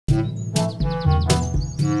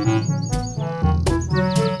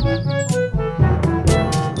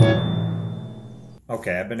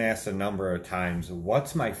Okay, I've been asked a number of times,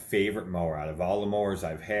 what's my favorite mower out of all the mowers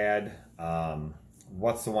I've had?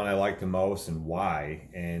 What's the one I like the most and why?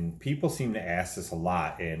 And people seem to ask this a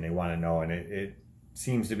lot and they want to know, and it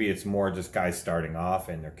seems to be it's more just guys starting off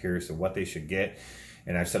and they're curious of what they should get.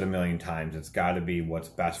 And I've said a million times, it's got to be what's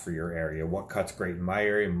best for your area. What cuts great in my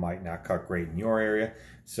area might not cut great in your area.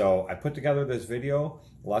 So I put together this video.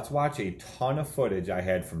 Let's watch a ton of footage I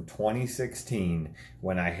had from 2016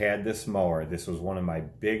 when I had this mower. This was one of my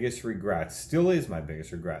biggest regrets, still is my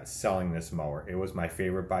biggest regret, selling this mower. It was my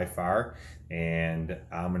favorite by far, and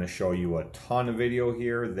I'm going to show you a ton of video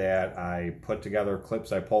here that I put together,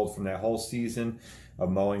 clips I pulled from that whole season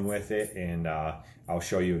of mowing with it, and I'll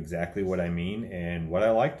show you exactly what I mean and what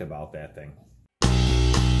I liked about that thing.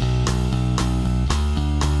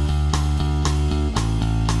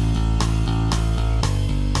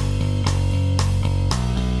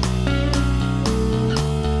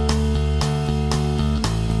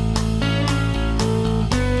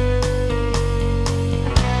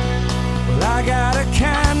 I got a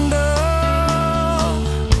candle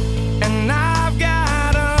and I've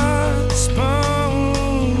got a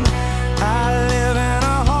spoon. I live in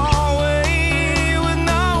a hallway with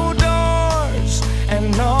no doors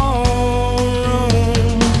and no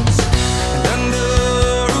rooms. And under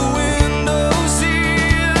a windowsill,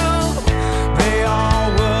 they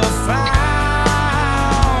all were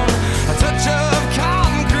found. A touch of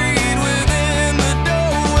concrete within the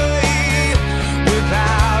doorway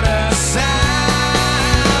without a sound.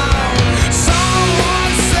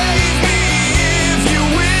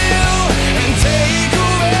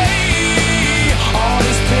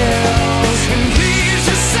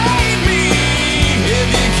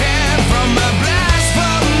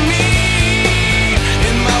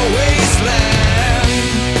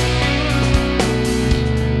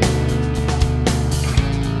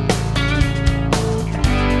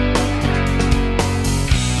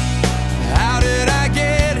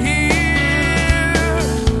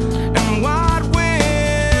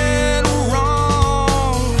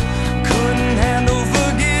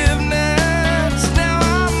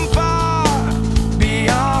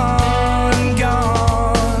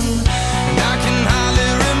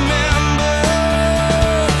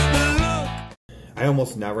 I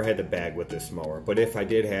almost never had to bag with this mower, but if I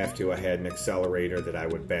did have to, I had an accelerator that I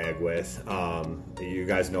would bag with. You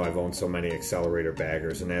guys know I've owned so many accelerator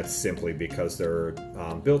baggers, and that's simply because they're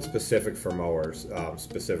built specific for mowers,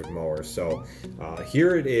 specific mowers. So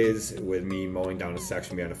here it is with me mowing down a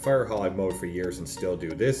section behind a fire hall. I've mowed for years and still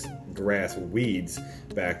do. This grass weeds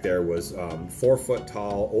back there was 4 foot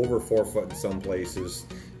tall, over 4 foot in some places,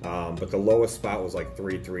 but the lowest spot was like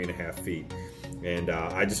 3.5 feet. And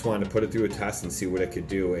I just wanted to put it through a test and see what it could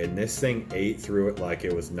do, and this thing ate through it like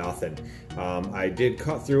it was nothing. I did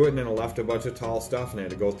cut through it, and then I left a bunch of tall stuff, and I had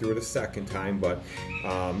to go through it a second time, but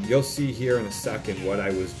you'll see here in a second what I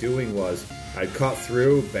was doing was I'd cut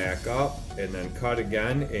through, back up, and then cut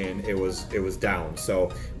again, and it was down.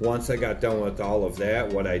 So once I got done with all of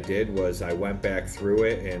that, what I did was I went back through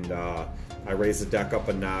it, and I raised the deck up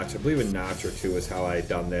a notch. I believe a notch or two is how I had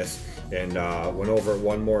done this, and went over it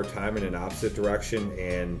one more time in an opposite direction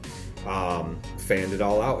and fanned it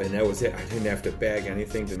all out, and that was it. I didn't have to bag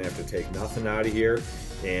anything, didn't have to take nothing out of here,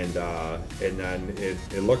 and then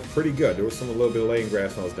it looked pretty good. There was a little bit of laying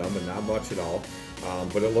grass when I was done, but not much at all.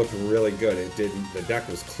 But it looked really good. The deck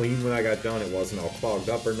was clean when I got done. It wasn't all clogged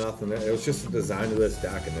up or nothing. It was just the design of this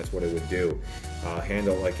deck, and that's what it would do.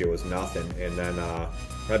 Handle it like it was nothing. And then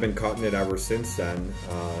I've been cutting it ever since then.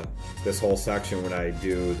 This whole section when I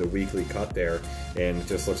do the weekly cut there, and it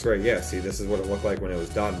just looks great. Yeah, see, this is what it looked like when it was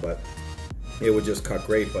done, but it would just cut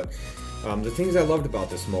great. But the things I loved about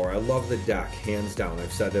this mower, I love the deck, hands down.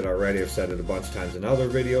 I've said it already, I've said it a bunch of times in other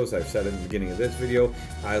videos, I've said it in the beginning of this video.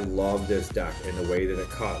 I love this deck and the way that it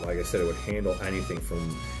cut. Like I said, it would handle anything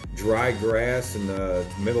from dry grass in the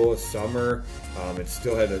middle of summer. It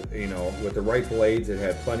still had with the right blades, it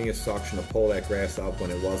had plenty of suction to pull that grass up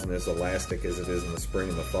when it wasn't as elastic as it is in the spring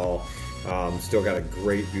and the fall. Still got a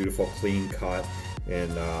great, beautiful, clean cut.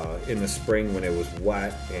 And in the spring when it was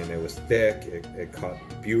wet and it was thick, it cut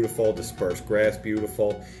beautiful, dispersed grass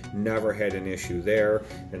beautiful, never had an issue there.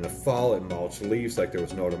 In the fall it mulched leaves like there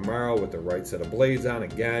was no tomorrow with the right set of blades on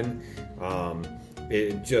again.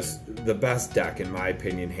 It just the best deck in my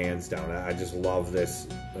opinion, hands down. I just love this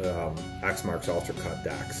Exmark's Ultra Cut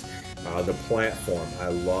decks. The platform, I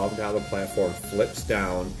loved how the platform flips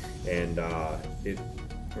down, and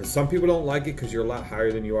some people don't like it because you're a lot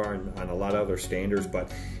higher than you are on a lot of other standards, but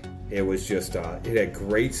it was just, it had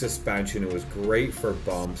great suspension. It was great for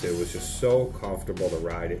bumps. It was just so comfortable to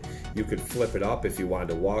ride it. You could flip it up if you wanted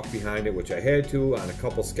to walk behind it, which I had to on a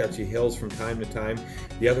couple sketchy hills from time to time.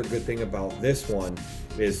 The other good thing about this one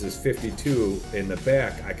is this 52 in the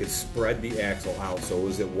back, I could spread the axle out. So it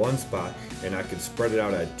was at one spot and I could spread it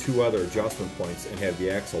out at 2 other adjustment points and have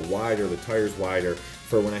the axle wider, the tires wider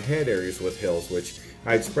for when I had areas with hills, which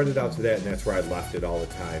I'd spread it out to that, and that's where I left it all the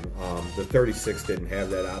time. The 36 didn't have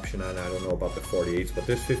that option on. I don't know about the 48s, but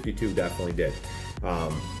this 52 definitely did.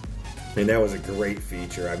 And that was a great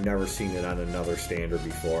feature. I've never seen it on another standard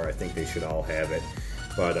before. I think they should all have it.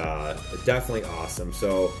 But definitely awesome.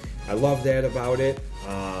 So I love that about it.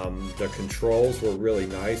 The controls were really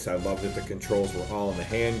nice. I love that the controls were all in the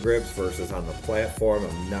hand grips versus on the platform.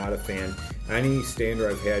 I'm not a fan. Any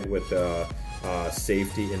standard I've had with the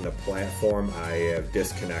safety in the platform, I have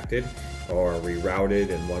disconnected or rerouted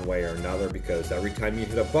in one way or another, because every time you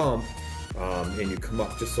hit a bump and you come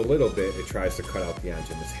up just a little bit, it tries to cut out the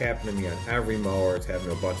engine. It's happened to me on every mower. It's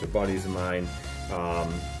happened to a bunch of buddies of mine.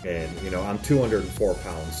 And you know, I'm 204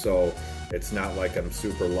 pounds, so it's not like I'm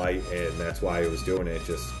super light, and that's why I was doing it.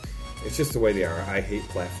 It's just the way they are. I hate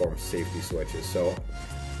platform safety switches, so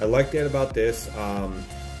I like that about this.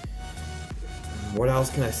 What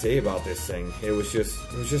else can I say about this thing? It was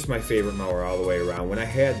just my favorite mower all the way around. When I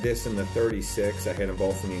had this in the 36, I had them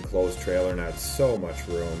both in the enclosed trailer, and I had so much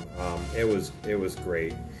room. It was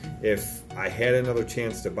great. If I had another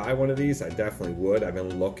chance to buy one of these, I definitely would. I've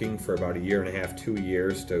been looking for about 1.5 years, 2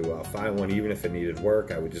 years to find one. Even if it needed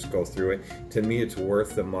work, I would just go through it. To me, it's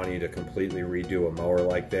worth the money to completely redo a mower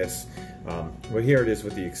like this. But here it is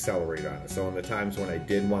with the accelerator on it. So in the times when I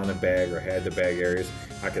did want to bag or had to bag areas,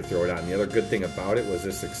 I could throw it on. The other good thing about it was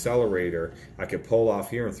this accelerator, I could pull off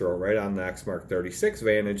here and throw it right on the Exmark 36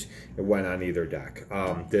 Vantage. It went on either deck.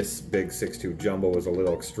 This big 6.2 Jumbo was a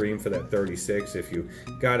little extreme for that 36. If you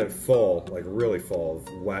got it full, like really full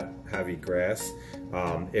of wet, heavy grass,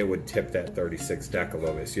 it would tip that 36 deck a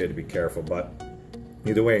little bit, so you had to be careful. But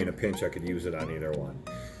either way, in a pinch, I could use it on either one.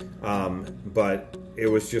 But it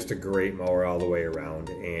was just a great mower all the way around,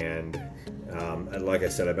 and like I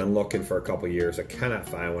said, I've been looking for a couple years. I cannot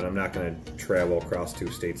find one. I'm not going to travel across 2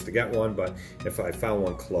 states to get one, but if I found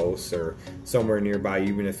one close or somewhere nearby,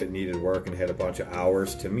 even if it needed work and had a bunch of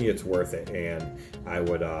hours, to me it's worth it, and I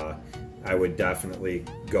would definitely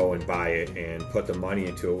go and buy it and put the money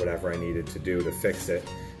into it, whatever I needed to do to fix it,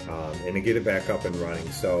 and to get it back up and running.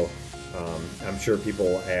 So I'm sure people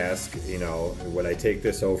will ask, you know, would I take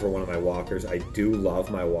this over one of my walkers? I do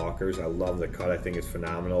love my walkers. I love the cut. I think it's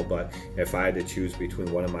phenomenal. But if I had to choose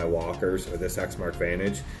between one of my walkers or this Exmark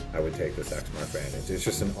Vantage, I would take this Exmark Vantage. It's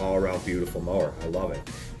just an all-around beautiful mower. I love it.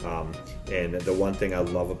 And the one thing I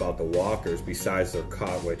love about the walkers, besides their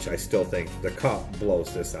cut, which I still think the cut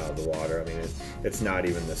blows this out of the water. I mean, it's not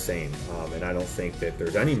even the same. And I don't think that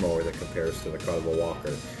there's any mower that compares to the cut of a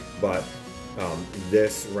walker. But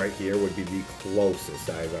this right here would be the closest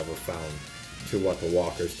I've ever found to what the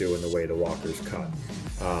walkers do and the way the walkers cut.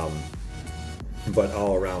 But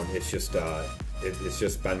all around, it's just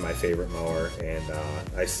been my favorite mower, and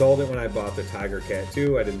I sold it when I bought the Tiger Cat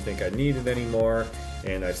 2. I didn't think I needed any more,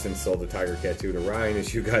 and I've since sold the Tiger Cat 2 to Ryan,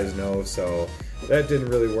 as you guys know, so that didn't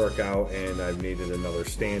really work out, and I've needed another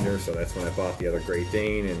stander, so that's when I bought the other Great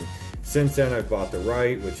Dane. And since then, I've bought the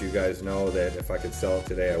Wright, which you guys know that if I could sell it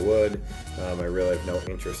today, I would. I really have no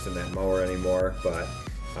interest in that mower anymore, but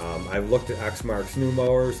I've looked at Exmark's new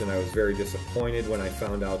mowers, and I was very disappointed when I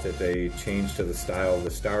found out that they changed to the style of the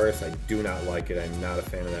Staris. I do not like it. I'm not a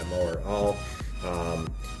fan of that mower at all.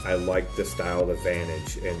 I like the style of the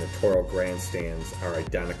Vantage, and the Toro grandstands are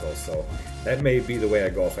identical, so that may be the way I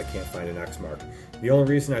go if I can't find an Exmark. The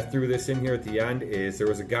only reason I threw this in here at the end is there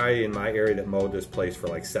was a guy in my area that mowed this place for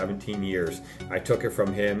like 17 years. I took it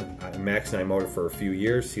from him. Max and I mowed it for a few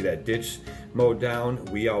years. See that ditch mowed down?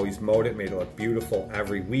 We always mowed it, made it look beautiful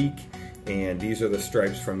every week. And these are the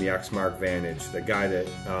stripes from the Exmark Vantage. The guy that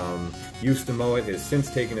used to mow it has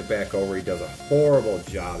since taken it back over. He does a horrible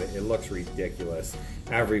job. It looks ridiculous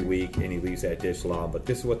every week, and he leaves that ditch long. But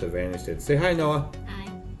this is what the Vantage did. Say hi, Noah. Hi.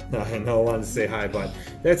 No one wanted to say hi, but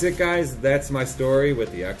that's it, guys. That's my story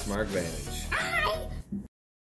with the Exmark Vantage.